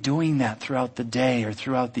 Guys, are we doing that throughout the day or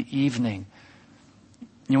throughout the evening?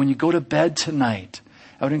 You know, when you go to bed tonight,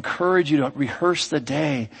 I would encourage you to rehearse the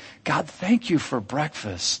day. God, thank you for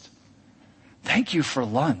breakfast. Thank you for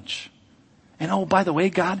lunch. And oh, by the way,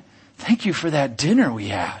 God, thank you for that dinner we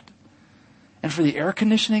had. And for the air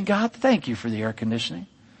conditioning, God, thank you for the air conditioning.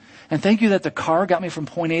 And thank you that the car got me from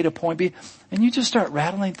point A to point B. And you just start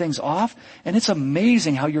rattling things off. And it's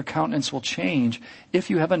amazing how your countenance will change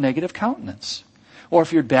if you have a negative countenance. Or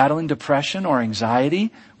if you're battling depression or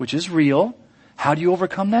anxiety, which is real. How do you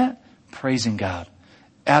overcome that? Praising God.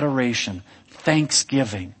 Adoration.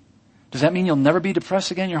 Thanksgiving. Does that mean you'll never be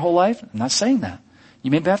depressed again your whole life? I'm not saying that. You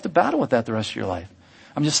may have to battle with that the rest of your life.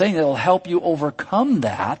 I'm just saying that it'll help you overcome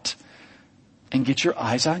that and get your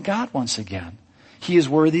eyes on God once again. He is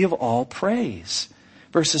worthy of all praise.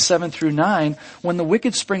 Verses 7 through 9, when the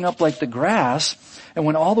wicked spring up like the grass, and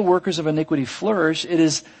when all the workers of iniquity flourish, it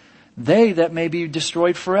is they that may be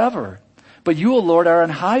destroyed forever. But you, O Lord, are on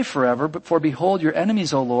high forever. But for behold your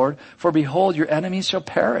enemies, O Lord, for behold your enemies shall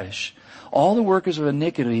perish. All the workers of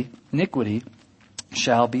iniquity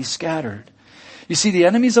shall be scattered. You see, the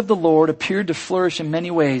enemies of the Lord appeared to flourish in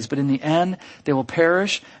many ways, but in the end they will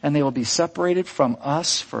perish and they will be separated from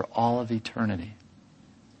us for all of eternity.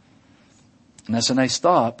 And that's a nice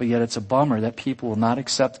thought, but yet it's a bummer that people will not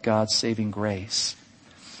accept God's saving grace.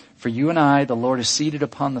 For you and I, the Lord is seated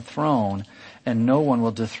upon the throne, and no one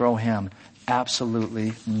will dethrone him.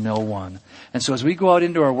 Absolutely no one. And so as we go out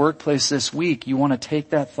into our workplace this week, you want to take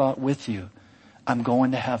that thought with you. I'm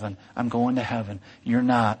going to heaven. I'm going to heaven. You're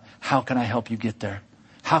not. How can I help you get there?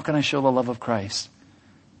 How can I show the love of Christ?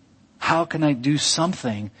 How can I do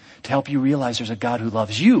something to help you realize there's a God who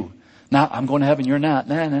loves you? Not, I'm going to heaven, you're not.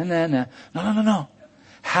 Nah. No.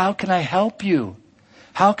 How can I help you?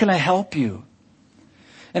 How can I help you?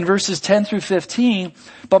 In verses 10 through 15,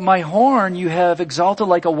 but my horn you have exalted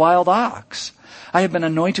like a wild ox. I have been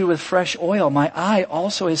anointed with fresh oil. My eye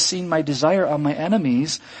also has seen my desire on my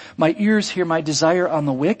enemies. My ears hear my desire on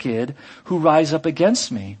the wicked who rise up against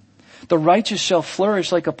me. The righteous shall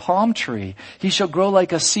flourish like a palm tree. He shall grow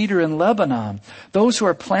like a cedar in Lebanon. Those who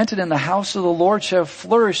are planted in the house of the Lord shall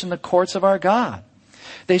flourish in the courts of our God.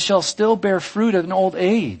 They shall still bear fruit in old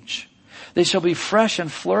age. They shall be fresh and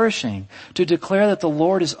flourishing to declare that the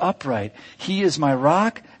Lord is upright. He is my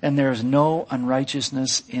rock and there is no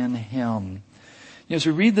unrighteousness in him. As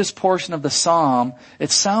we read this portion of the Psalm,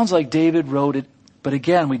 it sounds like David wrote it, but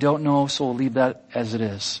again, we don't know, so we'll leave that as it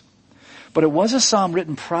is. But it was a psalm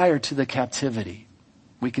written prior to the captivity.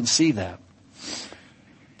 We can see that.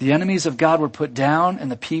 The enemies of God were put down and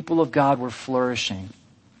the people of God were flourishing.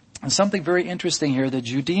 And something very interesting here, the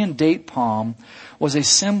Judean date palm was a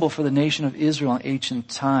symbol for the nation of Israel in ancient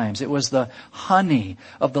times. It was the honey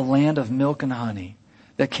of the land of milk and honey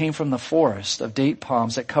that came from the forest of date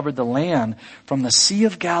palms that covered the land from the Sea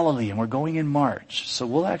of Galilee. And we're going in March, so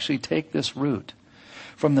we'll actually take this route.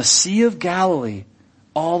 From the Sea of Galilee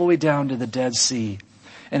all the way down to the Dead Sea.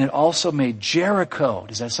 And it also made Jericho,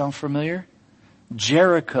 does that sound familiar?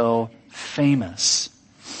 Jericho famous.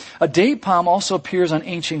 A date palm also appears on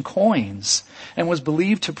ancient coins and was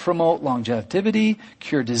believed to promote longevity,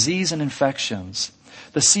 cure disease and infections.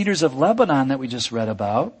 The cedars of Lebanon that we just read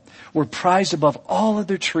about were prized above all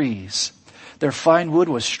other trees. Their fine wood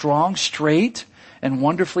was strong, straight, and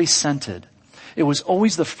wonderfully scented. It was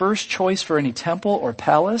always the first choice for any temple or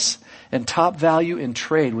palace, and top value in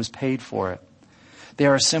trade was paid for it. They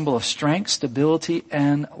are a symbol of strength, stability,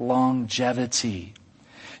 and longevity.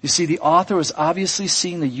 You see, the author was obviously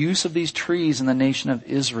seeing the use of these trees in the nation of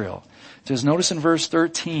Israel. Just notice in verse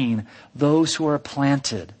 13, those who are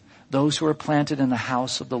planted in the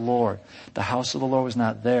house of the Lord. The house of the Lord was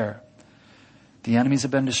not there. The enemies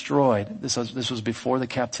have been destroyed. This was before the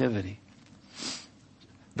captivity.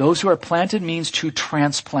 Those who are planted means to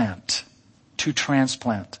transplant. To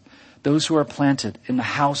transplant. Those who are planted in the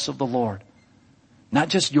house of the Lord. Not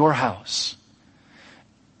just your house.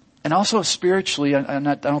 And also spiritually, I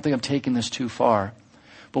don't think I'm taking this too far,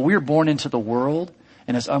 but we were born into the world,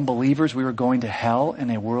 and as unbelievers, we were going to hell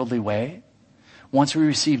in a worldly way. Once we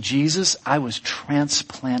received Jesus, I was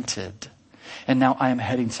transplanted, and now I am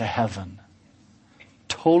heading to heaven.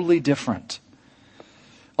 Totally different.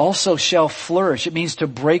 Also shall flourish. It means to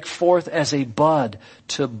break forth as a bud,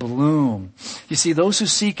 to bloom. You see, those who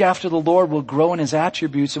seek after the Lord will grow in his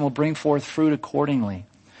attributes and will bring forth fruit accordingly.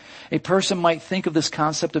 A person might think of this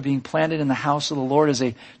concept of being planted in the house of the Lord as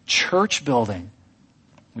a church building.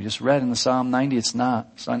 We just read in the Psalm 90, it's not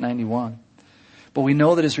 91. But we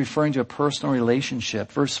know that it's referring to a personal relationship.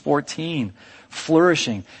 Verse 14,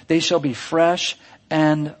 flourishing. They shall be fresh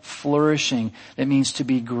and flourishing. It means to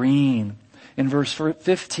be green. In verse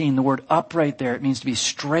 15, the word upright there, it means to be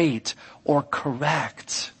straight or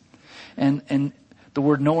correct. And the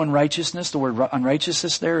word no unrighteousness, the word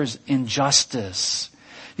unrighteousness there is injustice.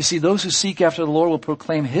 You see, those who seek after the Lord will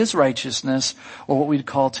proclaim his righteousness, or what we'd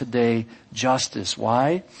call today justice.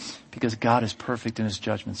 Why? Because God is perfect in his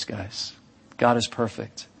judgments, guys. God is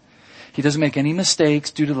perfect. He doesn't make any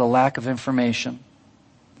mistakes due to the lack of information.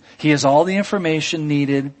 He has all the information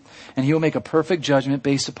needed, and he will make a perfect judgment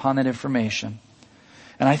based upon that information.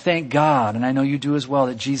 And I thank God, and I know you do as well,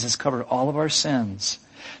 that Jesus covered all of our sins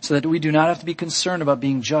so that we do not have to be concerned about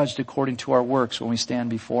being judged according to our works when we stand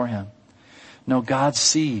before him. No, God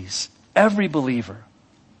sees every believer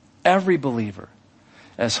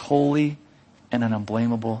as holy and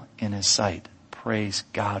unblameable in his sight. Praise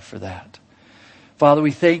God for that. Father,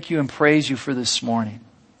 we thank you and praise you for this morning.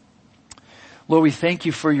 Lord, we thank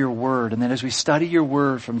you for your word, and that as we study your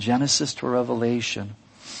word from Genesis to Revelation,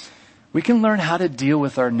 we can learn how to deal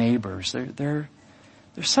with our neighbors. They're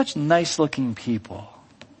such nice looking people.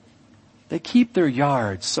 They keep their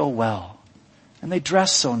yards so well, and they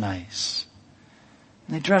dress so nice.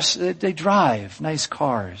 And they drive nice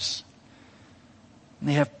cars. And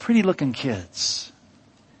they have pretty looking kids.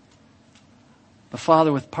 But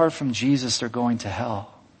Father, apart from Jesus, they're going to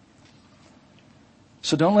hell.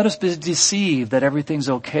 So don't let us be deceived that everything's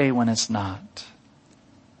okay when it's not.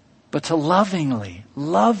 But to lovingly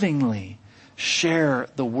share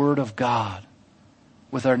the Word of God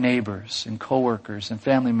with our neighbors and coworkers and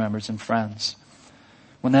family members and friends.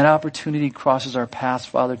 When that opportunity crosses our path,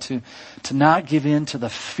 Father, to not give in to the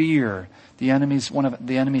fear, one of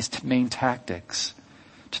the enemy's main tactics,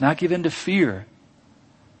 to not give in to fear,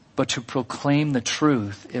 but to proclaim the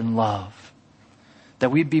truth in love.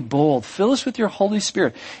 That we'd be bold. Fill us with your Holy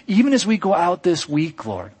Spirit. Even as we go out this week,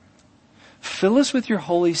 Lord, fill us with your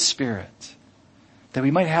Holy Spirit. That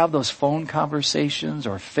we might have those phone conversations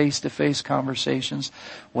or face-to-face conversations,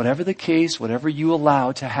 whatever the case, whatever you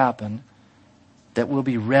allow to happen, that we'll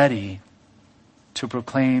be ready to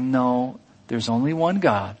proclaim, no, there's only one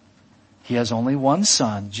God. He has only one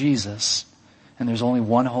Son, Jesus, and there's only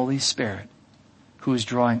one Holy Spirit who is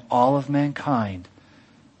drawing all of mankind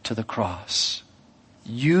to the cross.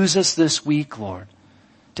 Use us this week, Lord,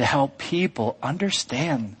 to help people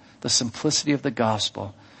understand the simplicity of the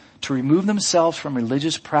gospel, to remove themselves from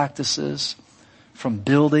religious practices, from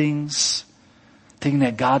buildings, thinking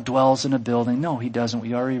that God dwells in a building. No, He doesn't.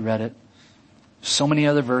 We already read it. So many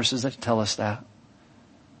other verses that tell us that.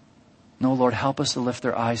 No, Lord, help us to lift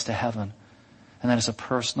their eyes to heaven. And that is a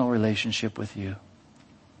personal relationship with you.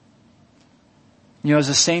 You know, as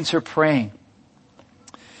the saints are praying,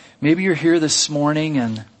 maybe you're here this morning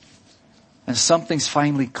and something's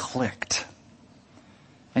finally clicked.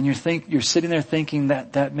 And you're sitting there thinking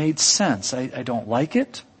that made sense. I don't like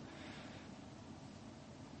it,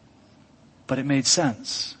 but it made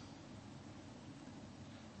sense.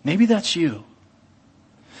 Maybe that's you.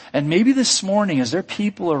 And maybe this morning, is there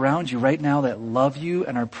people around you right now that love you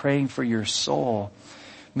and are praying for your soul?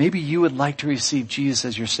 Maybe you would like to receive Jesus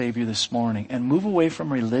as your Savior this morning and move away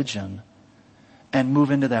from religion and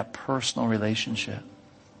move into that personal relationship.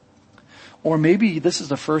 Or maybe this is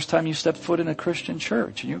the first time you stepped foot in a Christian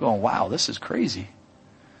church and you're going, wow, this is crazy.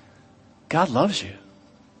 God loves you.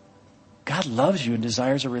 God loves you and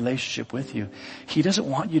desires a relationship with you. He doesn't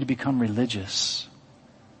want you to become religious.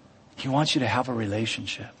 He wants you to have a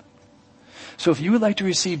relationship. So if you would like to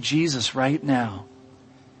receive Jesus right now,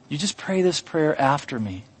 you just pray this prayer after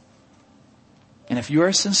me. And if you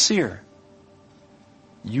are sincere,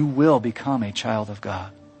 you will become a child of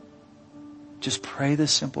God. Just pray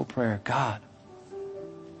this simple prayer. God,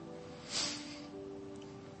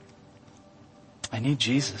 I need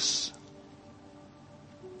Jesus.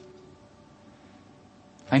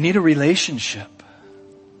 I need a relationship.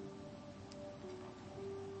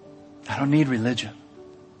 I don't need religion.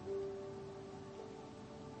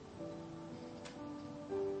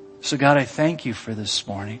 So God, I thank you for this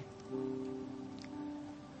morning.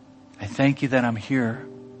 I thank you that I'm here.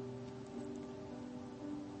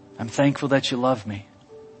 I'm thankful that you love me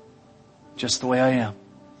just the way I am.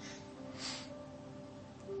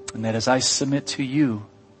 And that as I submit to you,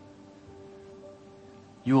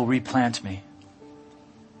 you will replant me.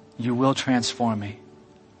 You will transform me.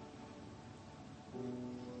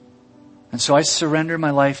 And so I surrender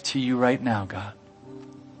my life to you right now, God.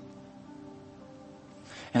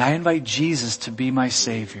 And I invite Jesus to be my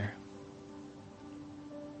Savior.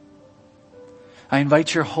 I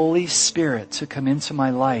invite your Holy Spirit to come into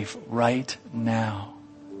my life right now.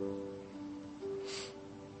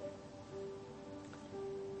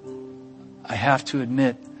 I have to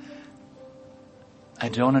admit, I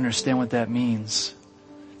don't understand what that means.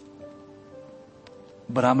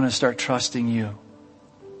 But I'm going to start trusting you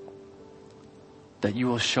that you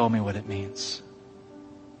will show me what it means.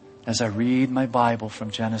 As I read my Bible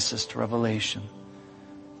from Genesis to Revelation,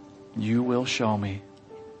 you will show me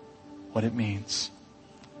what it means.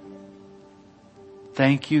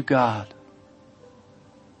 Thank you, God,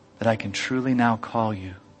 that I can truly now call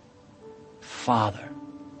you Father,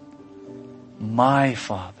 my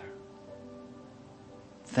Father.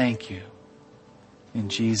 Thank you. In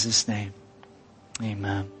Jesus' name,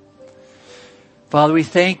 amen. Father, we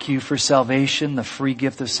thank you for salvation, the free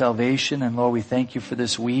gift of salvation. And Lord, we thank you for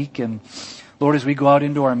this week. And Lord, as we go out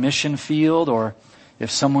into our mission field, or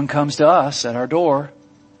if someone comes to us at our door,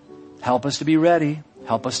 help us to be ready.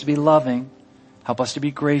 Help us to be loving. Help us to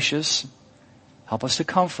be gracious. Help us to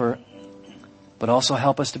comfort. But also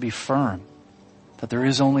help us to be firm that there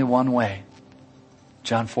is only one way.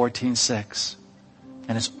 John 14:6.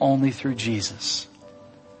 And it's only through Jesus.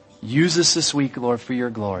 Use us this week, Lord, for your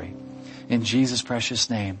glory. In Jesus' precious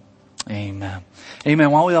name, amen.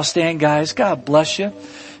 Amen. Why don't we all stand, guys? God bless you.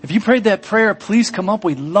 If you prayed that prayer, please come up.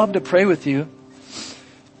 We'd love to pray with you.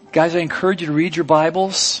 Guys, I encourage you to read your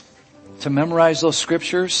Bibles, to memorize those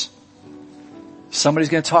scriptures. Somebody's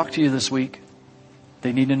going to talk to you this week.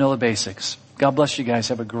 They need to know the basics. God bless you guys.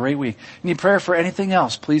 Have a great week. You need prayer for anything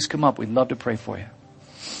else, please come up. We'd love to pray for you.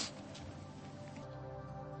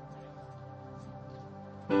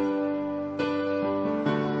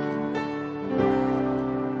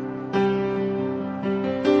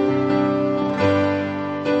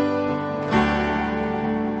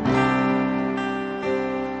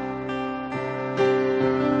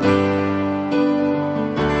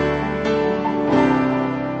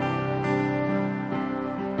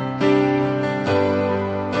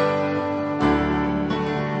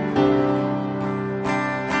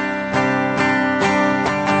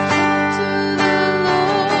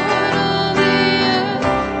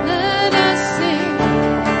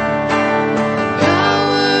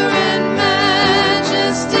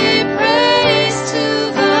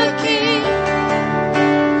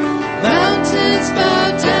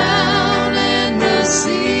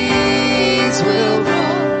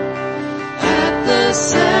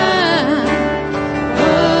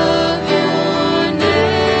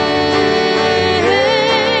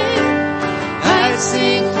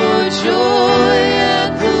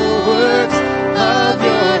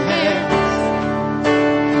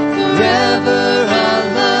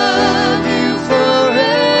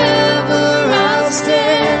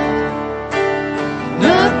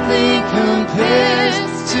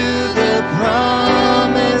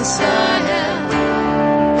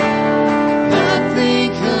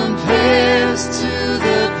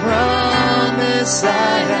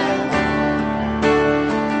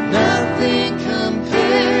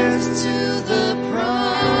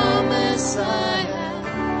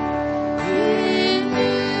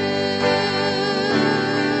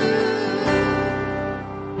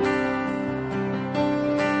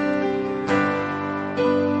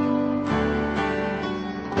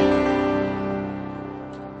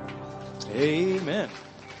 Amen.